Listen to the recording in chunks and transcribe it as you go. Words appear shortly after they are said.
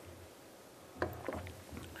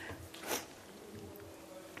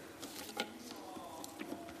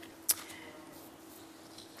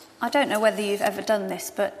I don't know whether you've ever done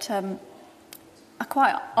this, but I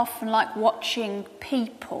quite often like watching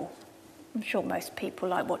people. I'm sure most people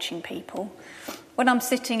like watching people. When I'm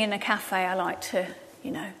sitting in a cafe, I like to,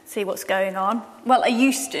 see what's going on. Well, I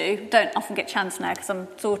used to. Don't often get a chance now because I'm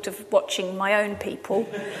sort of watching my own people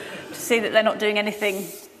to see that they're not doing anything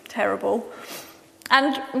terrible.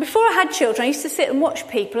 And before I had children, I used to sit and watch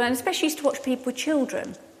people, and especially used to watch people with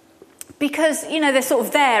children. Because, they're sort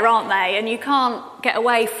of there, aren't they? And you can't get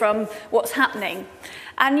away from what's happening.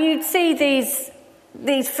 And you'd see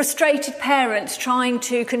these frustrated parents trying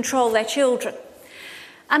to control their children.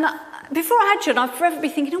 And before I had children, I'd forever be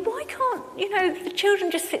thinking, why can't, the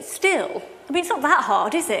children just sit still? I mean, it's not that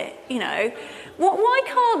hard, is it? Why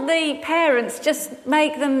can't the parents just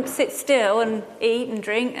make them sit still and eat and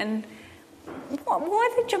drink and... Why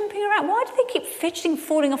are they jumping around? Why do they keep fidgeting,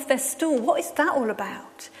 falling off their stool? What is that all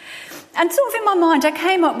about? And sort of in my mind, I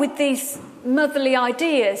came up with these motherly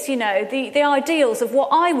ideas, the ideals of what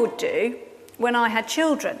I would do when I had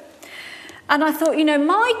children. And I thought,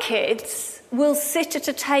 my kids will sit at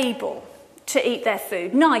a table to eat their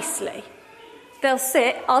food nicely. They'll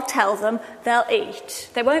sit, I'll tell them, they'll eat.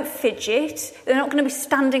 They won't fidget. They're not going to be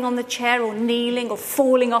standing on the chair or kneeling or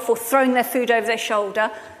falling off or throwing their food over their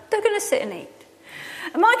shoulder. They're going to sit and eat.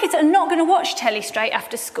 And my kids are not going to watch telly straight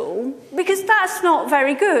after school because that's not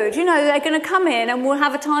very good. They're going to come in and we'll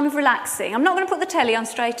have a time of relaxing. I'm not going to put the telly on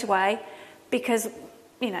straight away because,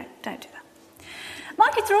 don't do that.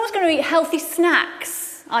 My kids are always going to eat healthy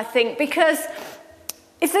snacks, I think, because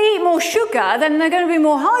if they eat more sugar, then they're going to be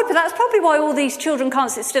more hyper. That's probably why all these children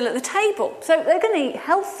can't sit still at the table. So they're going to eat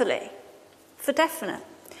healthily, for definite.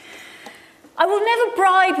 I will never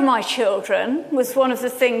bribe my children, was one of the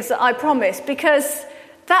things that I promised, because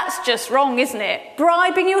that's just wrong, isn't it?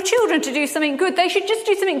 Bribing your children to do something good. They should just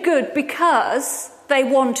do something good because they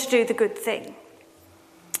want to do the good thing.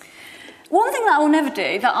 One thing that I will never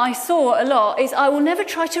do, that I saw a lot, is I will never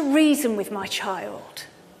try to reason with my child.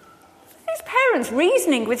 These parents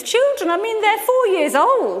reasoning with children, they're 4 years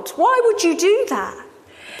old. Why would you do that?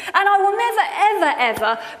 And I will never,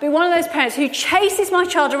 ever, ever be one of those parents who chases my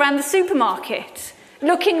child around the supermarket,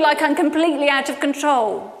 looking like I'm completely out of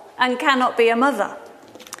control and cannot be a mother.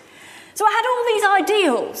 So I had all these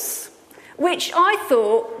ideals, which I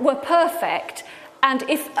thought were perfect, and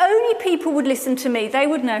if only people would listen to me, they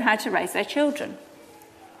would know how to raise their children.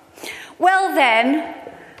 Well then,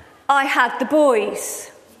 I had the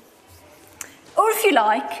boys. Or if you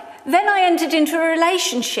like, then I entered into a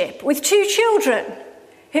relationship with 2 children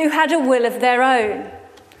who had a will of their own.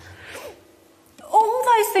 All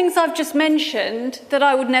those things I've just mentioned that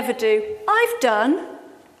I would never do, I've done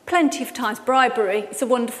plenty of times. Bribery, it's a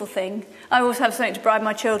wonderful thing. I always have something to bribe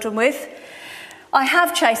my children with. I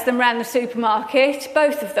have chased them around the supermarket,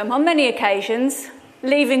 both of them, on many occasions,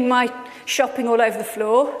 leaving my shopping all over the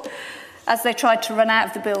floor as they tried to run out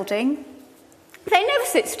of the building. They never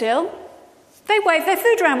sit still. They wave their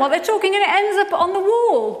food around while they're talking and it ends up on the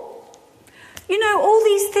wall. All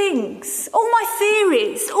these things, all my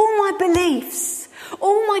theories, all my beliefs,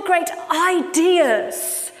 all my great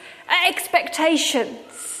ideas,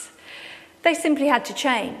 expectations, they simply had to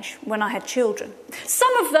change when I had children.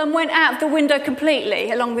 Some of them went out of the window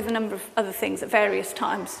completely, along with a number of other things at various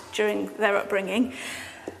times during their upbringing,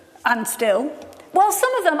 and still. While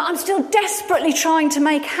some of them I'm still desperately trying to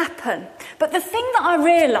make happen. But the thing that I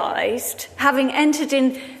realised, having entered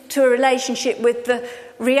into a relationship with the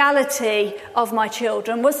reality of my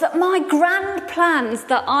children, was that my grand plans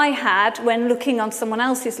that I had when looking on someone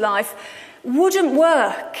else's life wouldn't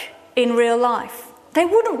work in real life. They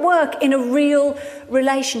wouldn't work in a real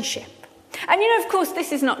relationship. And of course,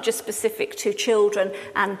 this is not just specific to children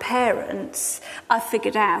and parents. I've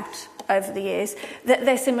figured out over the years that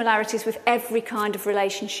there are similarities with every kind of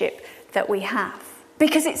relationship that we have.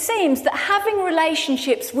 Because it seems that having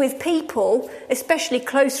relationships with people, especially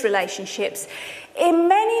close relationships, in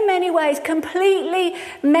many, many ways completely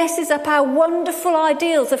messes up our wonderful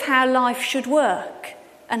ideals of how life should work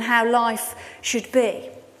and how life should be.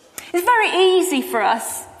 It's very easy for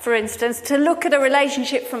us, for instance, to look at a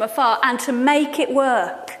relationship from afar and to make it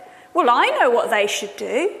work. Well, I know what they should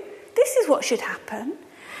do. This is what should happen.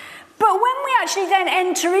 But when we actually then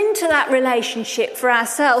enter into that relationship for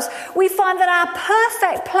ourselves, we find that our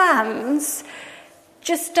perfect plans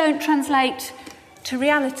just don't translate to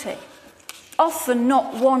reality. Often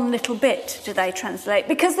not one little bit do they translate.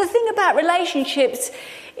 Because the thing about relationships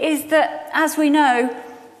is that, as we know,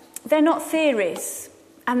 they're not theories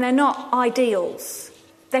and they're not ideals.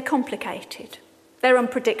 They're complicated. They're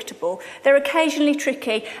unpredictable. They're occasionally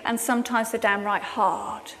tricky and sometimes they're downright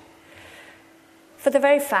hard. For the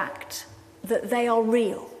very fact that they are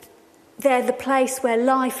real. They're the place where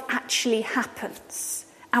life actually happens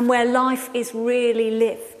and where life is really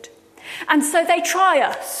lived. And so they try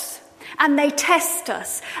us and they test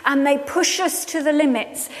us and they push us to the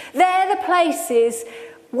limits. They're the places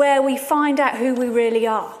where we find out who we really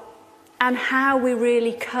are and how we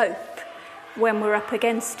really cope when we're up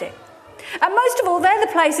against it. And most of all, they're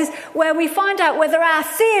the places where we find out whether our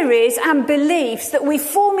theories and beliefs that we've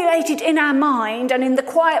formulated in our mind and in the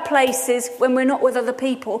quiet places when we're not with other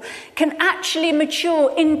people can actually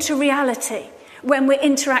mature into reality when we're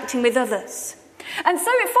interacting with others. And so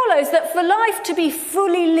it follows that for life to be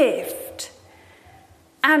fully lived,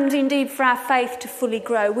 and indeed for our faith to fully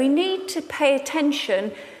grow, we need to pay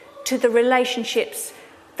attention to the relationships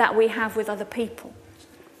that we have with other people.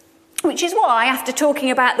 Which is why, after talking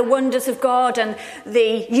about the wonders of God and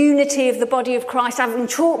the unity of the body of Christ, having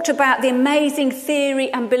talked about the amazing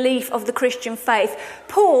theory and belief of the Christian faith,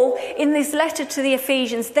 Paul, in this letter to the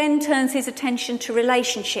Ephesians, then turns his attention to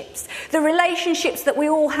relationships. The relationships that we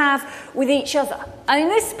all have with each other. And in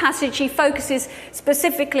this passage, he focuses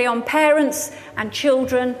specifically on parents and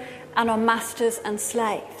children and on masters and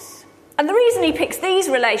slaves. And the reason he picks these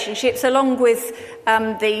relationships, along with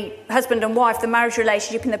the husband and wife, the marriage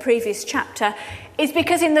relationship in the previous chapter, is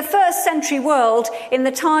because in the first century world, in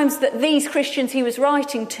the times that these Christians he was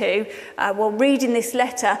writing to will read in this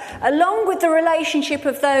letter, along with the relationship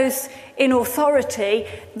of those in authority,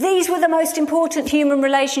 these were the most important human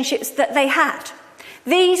relationships that they had.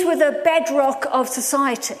 These were the bedrock of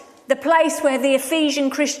society, the place where the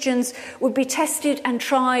Ephesian Christians would be tested and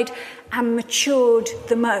tried and matured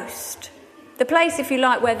the most. The place, if you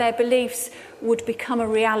like, where their beliefs would become a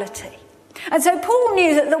reality. And so Paul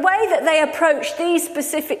knew that the way that they approached these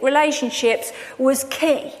specific relationships was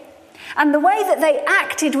key. And the way that they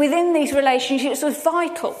acted within these relationships was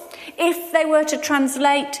vital if they were to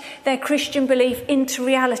translate their Christian belief into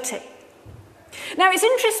reality. Now, it's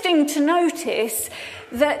interesting to notice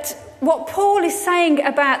that what Paul is saying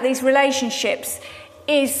about these relationships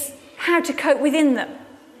is how to cope within them.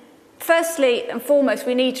 Firstly and foremost,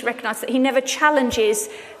 we need to recognise that he never challenges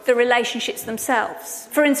the relationships themselves.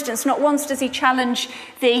 For instance, not once does he challenge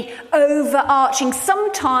the overarching,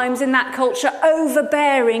 sometimes in that culture,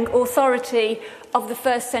 overbearing authority of the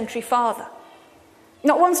first century father.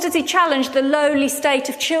 Not once does he challenge the lowly state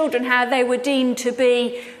of children, how they were deemed to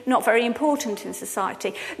be not very important in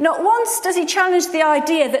society. Not once does he challenge the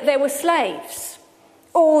idea that there were slaves,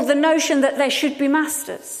 or the notion that there should be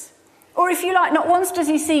masters. Or if you like, not once does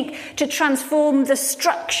he seek to transform the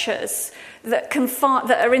structures that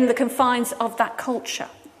are in the confines of that culture.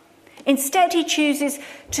 Instead, he chooses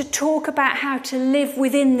to talk about how to live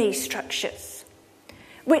within these structures,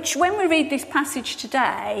 which, when we read this passage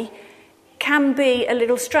today, can be a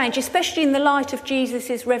little strange, especially in the light of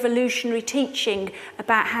Jesus' revolutionary teaching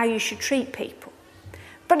about how you should treat people.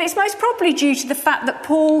 But it's most probably due to the fact that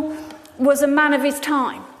Paul was a man of his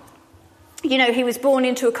time. You know, he was born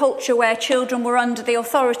into a culture where children were under the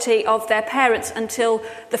authority of their parents until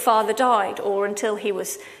the father died, or until he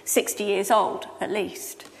was 60 years old, at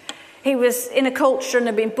least. He was in a culture and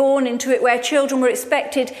had been born into it where children were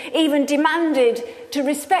expected, even demanded, to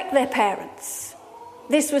respect their parents.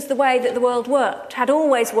 This was the way that the world worked, had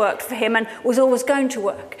always worked for him and was always going to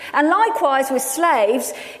work. And likewise with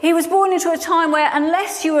slaves, he was born into a time where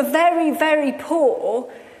unless you were very, very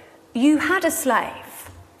poor, you had a slave.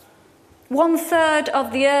 1/3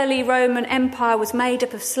 of the early Roman Empire was made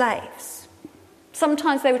up of slaves.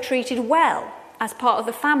 Sometimes they were treated well as part of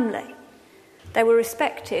the family. They were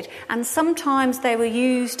respected, and sometimes they were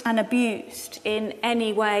used and abused in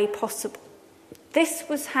any way possible. This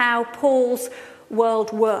was how Paul's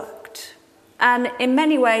world worked. And in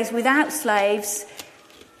many ways, without slaves,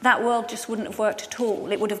 that world just wouldn't have worked at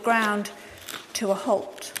all. It would have ground to a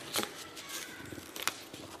halt.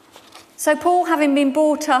 So Paul, having been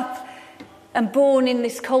brought up and born in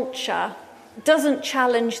this culture, doesn't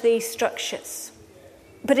challenge these structures.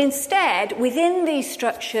 But instead, within these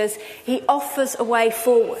structures, he offers a way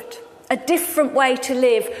forward, a different way to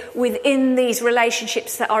live within these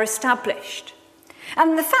relationships that are established.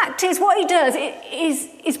 And the fact is, what he does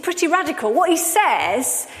is pretty radical. What he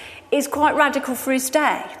says is quite radical for his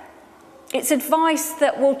day. It's advice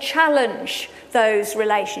that will challenge those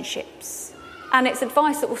relationships. And it's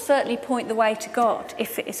advice that will certainly point the way to God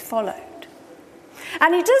if it is followed.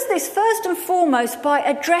 And he does this first and foremost by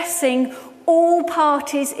addressing all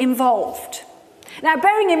parties involved. Now,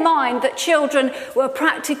 bearing in mind that children were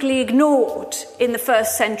practically ignored in the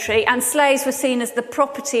first century and slaves were seen as the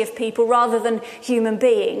property of people rather than human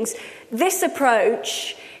beings, this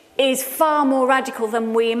approach is far more radical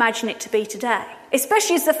than we imagine it to be today.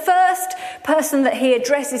 Especially as the first person that he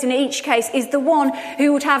addresses in each case is the one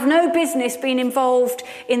who would have no business being involved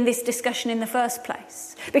in this discussion in the first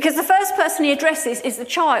place. Because the first person he addresses is the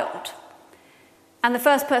child. And the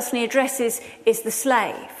first person he addresses is the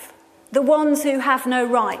slave. The ones who have no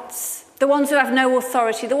rights. The ones who have no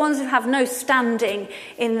authority. The ones who have no standing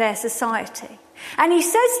in their society. And he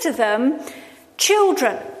says to them,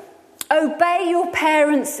 "Children, obey your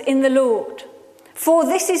parents in the Lord, for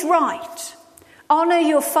this is right. Honour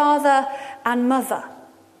your father and mother.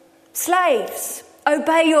 Slaves,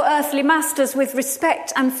 obey your earthly masters with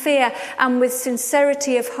respect and fear and with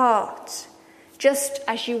sincerity of heart, just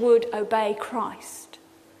as you would obey Christ.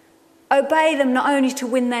 Obey them not only to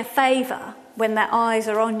win their favour when their eyes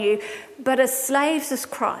are on you, but as slaves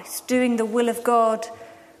of Christ, doing the will of God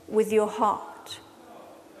with your heart."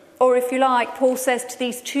 Or if you like, Paul says to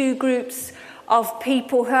these two groups of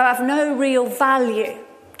people who have no real value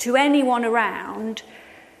to anyone around,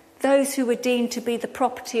 those who were deemed to be the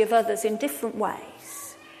property of others in different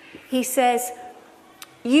ways, he says,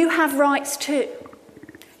 you have rights too.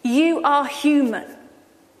 You are human.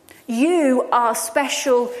 You are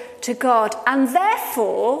special to God. And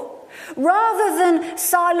therefore, rather than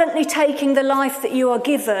silently taking the life that you are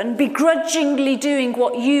given, begrudgingly doing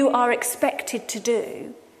what you are expected to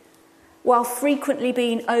do, while frequently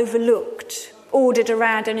being overlooked, ordered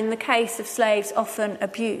around, and in the case of slaves, often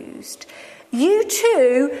abused, you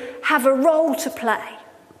too have a role to play.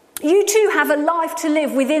 You too have a life to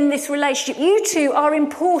live within this relationship. You too are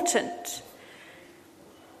important.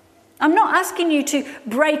 I'm not asking you to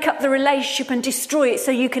break up the relationship and destroy it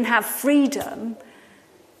so you can have freedom,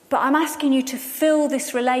 but I'm asking you to fill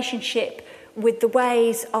this relationship with the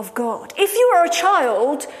ways of God. If you are a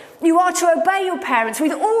child, you are to obey your parents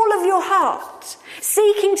with all of your heart,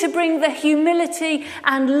 seeking to bring the humility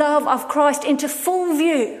and love of Christ into full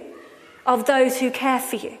view of those who care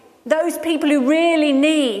for you, those people who really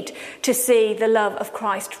need to see the love of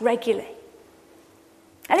Christ regularly.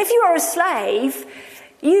 And if you are a slave,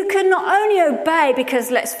 you can not only obey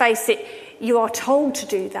because, let's face it, you are told to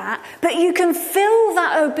do that, but you can fill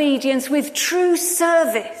that obedience with true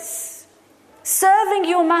service, serving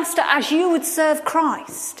your master as you would serve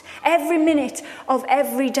Christ every minute of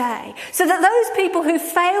every day, so that those people who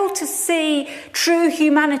fail to see true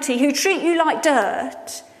humanity, who treat you like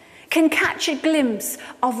dirt, can catch a glimpse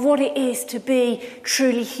of what it is to be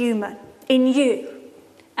truly human in you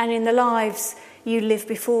and in the lives you live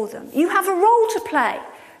before them. You have a role to play,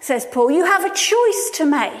 says Paul. You have a choice to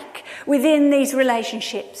make within these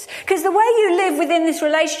relationships. Because the way you live within this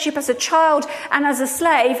relationship as a child and as a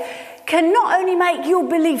slave can not only make your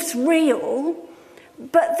beliefs real,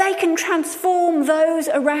 but they can transform those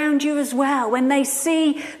around you as well when they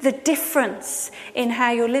see the difference in how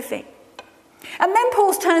you're living. And then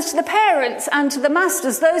Paul turns to the parents and to the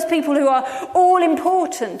masters, those people who are all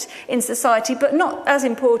important in society, but not as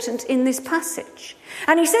important in this passage.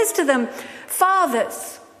 And he says to them,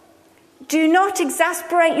 "Fathers, do not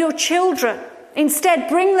exasperate your children. Instead,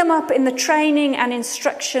 bring them up in the training and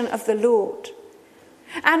instruction of the Lord.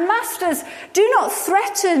 And masters, do not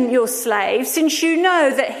threaten your slaves, since you know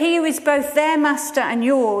that he who is both their master and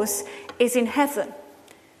yours is in heaven,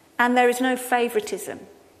 and there is no favoritism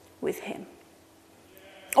with him."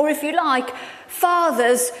 Or if you like,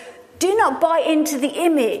 fathers, do not buy into the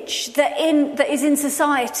image that is in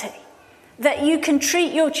society, that you can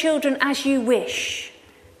treat your children as you wish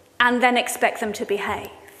and then expect them to behave.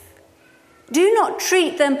 Do not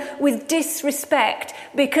treat them with disrespect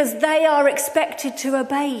because they are expected to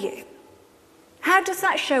obey you. How does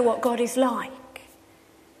that show what God is like?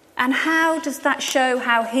 And how does that show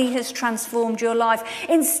how he has transformed your life?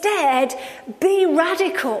 Instead, be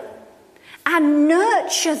radical and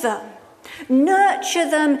nurture them. Nurture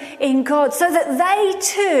them in God so that they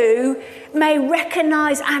too may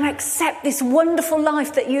recognise and accept this wonderful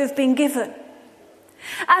life that you have been given.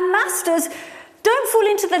 And masters, don't fall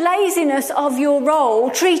into the laziness of your role,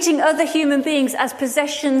 treating other human beings as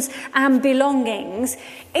possessions and belongings.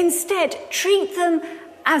 Instead, treat them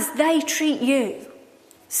as they treat you.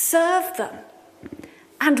 Serve them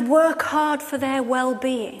and work hard for their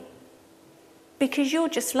well-being, because you're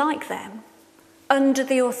just like them, under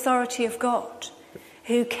the authority of God,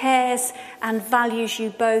 who cares and values you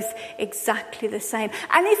both exactly the same.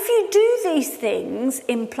 And if you do these things,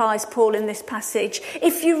 implies Paul in this passage,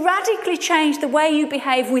 if you radically change the way you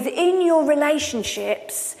behave within your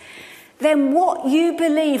relationships, then what you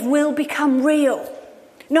believe will become real,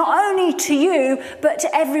 not only to you, but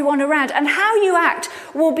to everyone around. And how you act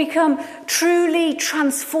will become truly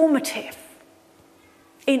transformative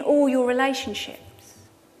in all your relationships.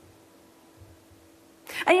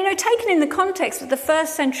 And taken in the context of the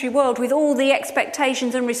first century world with all the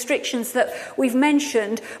expectations and restrictions that we've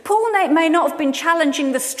mentioned, Paul may not have been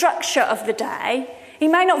challenging the structure of the day. He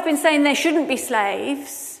may not have been saying there shouldn't be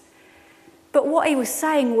slaves. But what he was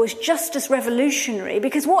saying was just as revolutionary,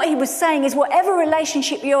 because what he was saying is whatever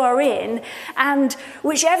relationship you are in and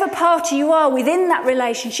whichever party you are within that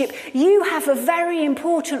relationship, you have a very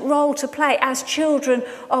important role to play as children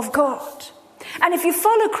of God. And if you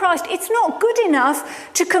follow Christ, it's not good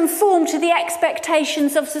enough to conform to the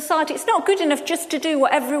expectations of society. It's not good enough just to do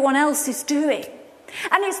what everyone else is doing.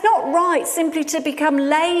 And it's not right simply to become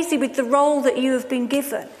lazy with the role that you have been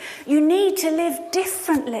given. You need to live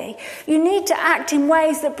differently. You need to act in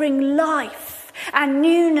ways that bring life and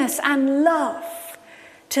newness and love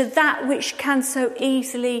to that which can so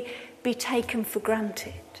easily be taken for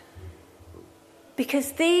granted.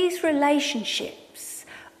 Because these relationships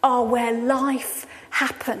are where life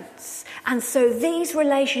happens. And so these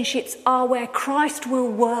relationships are where Christ will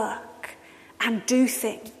work and do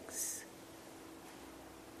things.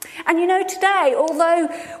 And today, although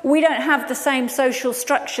we don't have the same social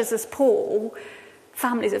structures as Paul,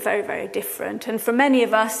 families are very, very different. And for many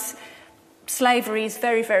of us, slavery is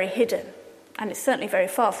very, very hidden. And it's certainly very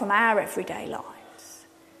far from our everyday lives.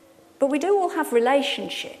 But we do all have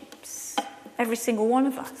relationships, every single one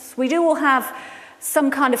of us. We do all have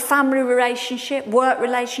some kind of family relationship, work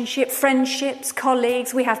relationship, friendships,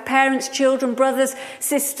 colleagues. We have parents, children, brothers,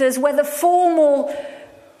 sisters, whether formal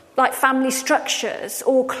like family structures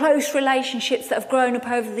or close relationships that have grown up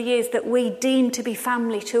over the years that we deem to be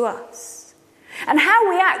family to us. And how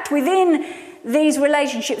we act within these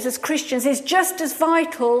relationships as Christians is just as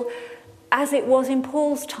vital as it was in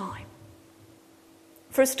Paul's time.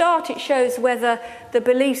 For a start, it shows whether the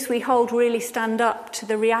beliefs we hold really stand up to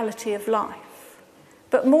the reality of life.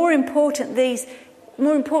 But more importantly,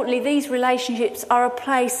 these relationships are a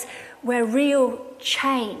place where real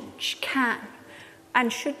change can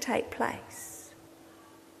and should take place.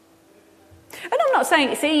 And I'm not saying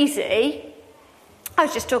it's easy. I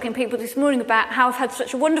was just talking to people this morning about how I've had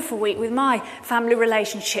such a wonderful week with my family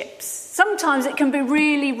relationships. Sometimes it can be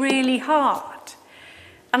really, really hard.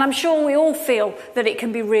 And I'm sure we all feel that it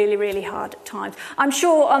can be really, really hard at times. I'm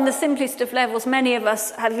sure on the simplest of levels, many of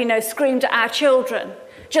us have, screamed at our children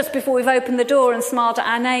just before we've opened the door and smiled at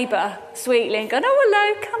our neighbour sweetly and gone, "Oh,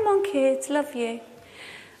 hello, come on kids, love you."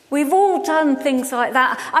 We've all done things like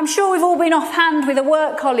that. I'm sure we've all been offhand with a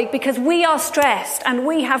work colleague because we are stressed and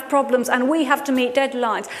we have problems and we have to meet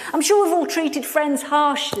deadlines. I'm sure we've all treated friends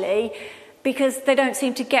harshly because they don't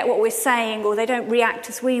seem to get what we're saying or they don't react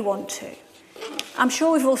as we want to. I'm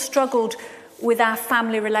sure we've all struggled with our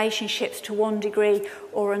family relationships to one degree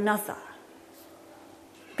or another.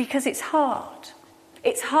 Because it's hard.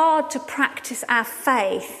 It's hard to practice our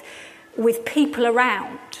faith with people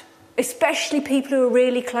around, especially people who are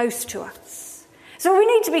really close to us. So we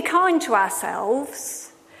need to be kind to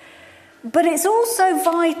ourselves, but it's also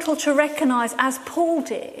vital to recognise, as Paul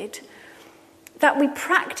did, that we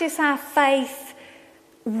practice our faith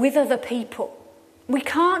with other people. We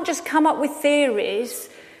can't just come up with theories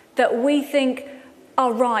that we think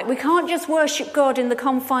are right. We can't just worship God in the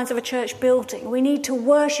confines of a church building. We need to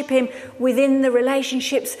worship him within the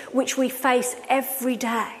relationships which we face every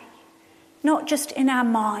day. Not just in our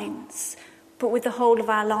minds, but with the whole of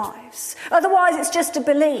our lives. Otherwise, it's just a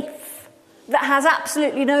belief that has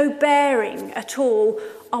absolutely no bearing at all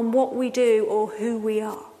on what we do or who we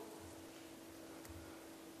are.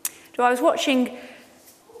 So I was watching,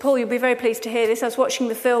 Paul, you'll be very pleased to hear this, I was watching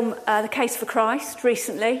the film The Case for Christ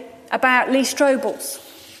recently about Lee Strobel,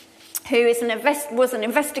 who was an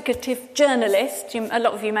investigative journalist, a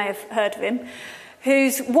lot of you may have heard of him,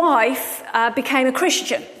 whose wife became a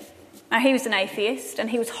Christian. Now, he was an atheist and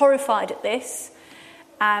he was horrified at this,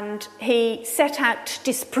 and he set out to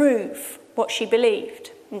disprove what she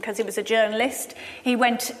believed. And because he was a journalist, he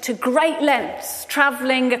went to great lengths,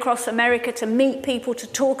 travelling across America to meet people, to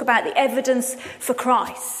talk about the evidence for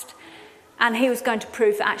Christ. And he was going to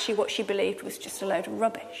prove that actually what she believed was just a load of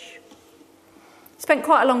rubbish. Spent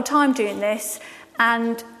quite a long time doing this,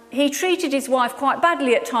 and he treated his wife quite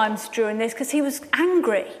badly at times during this because he was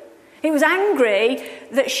angry. He was angry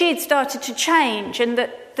that she'd started to change and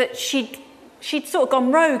that she'd sort of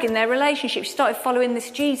gone rogue in their relationship. She started following this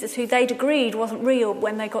Jesus who they'd agreed wasn't real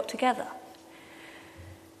when they got together.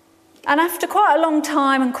 And after quite a long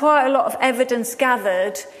time and quite a lot of evidence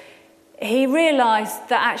gathered, he realised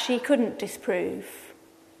that actually he couldn't disprove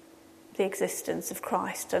the existence of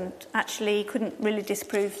Christ, and actually he couldn't really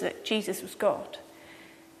disprove that Jesus was God.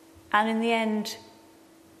 And in the end,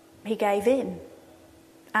 he gave in.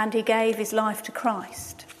 And he gave his life to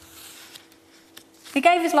Christ. He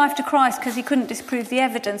gave his life to Christ because he couldn't disprove the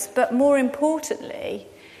evidence, but more importantly,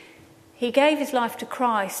 he gave his life to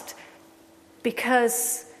Christ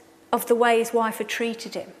because of the way his wife had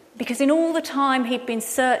treated him. Because in all the time he'd been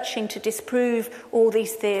searching to disprove all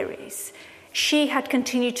these theories, she had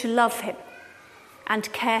continued to love him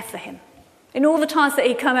and care for him. In all the times that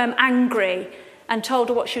he'd come home angry and told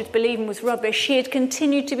her what she was believing was rubbish, she had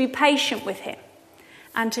continued to be patient with him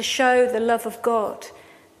and to show the love of God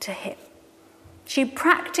to him. She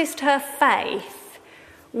practiced her faith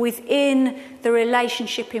within the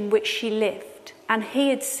relationship in which she lived, and he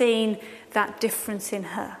had seen that difference in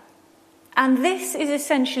her. And this is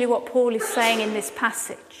essentially what Paul is saying in this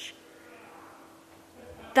passage,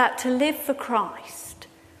 that to live for Christ,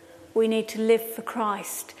 we need to live for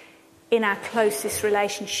Christ in our closest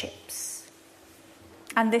relationships.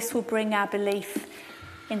 And this will bring our belief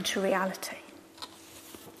into reality.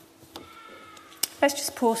 Let's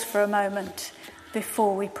just pause for a moment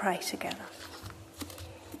before we pray together.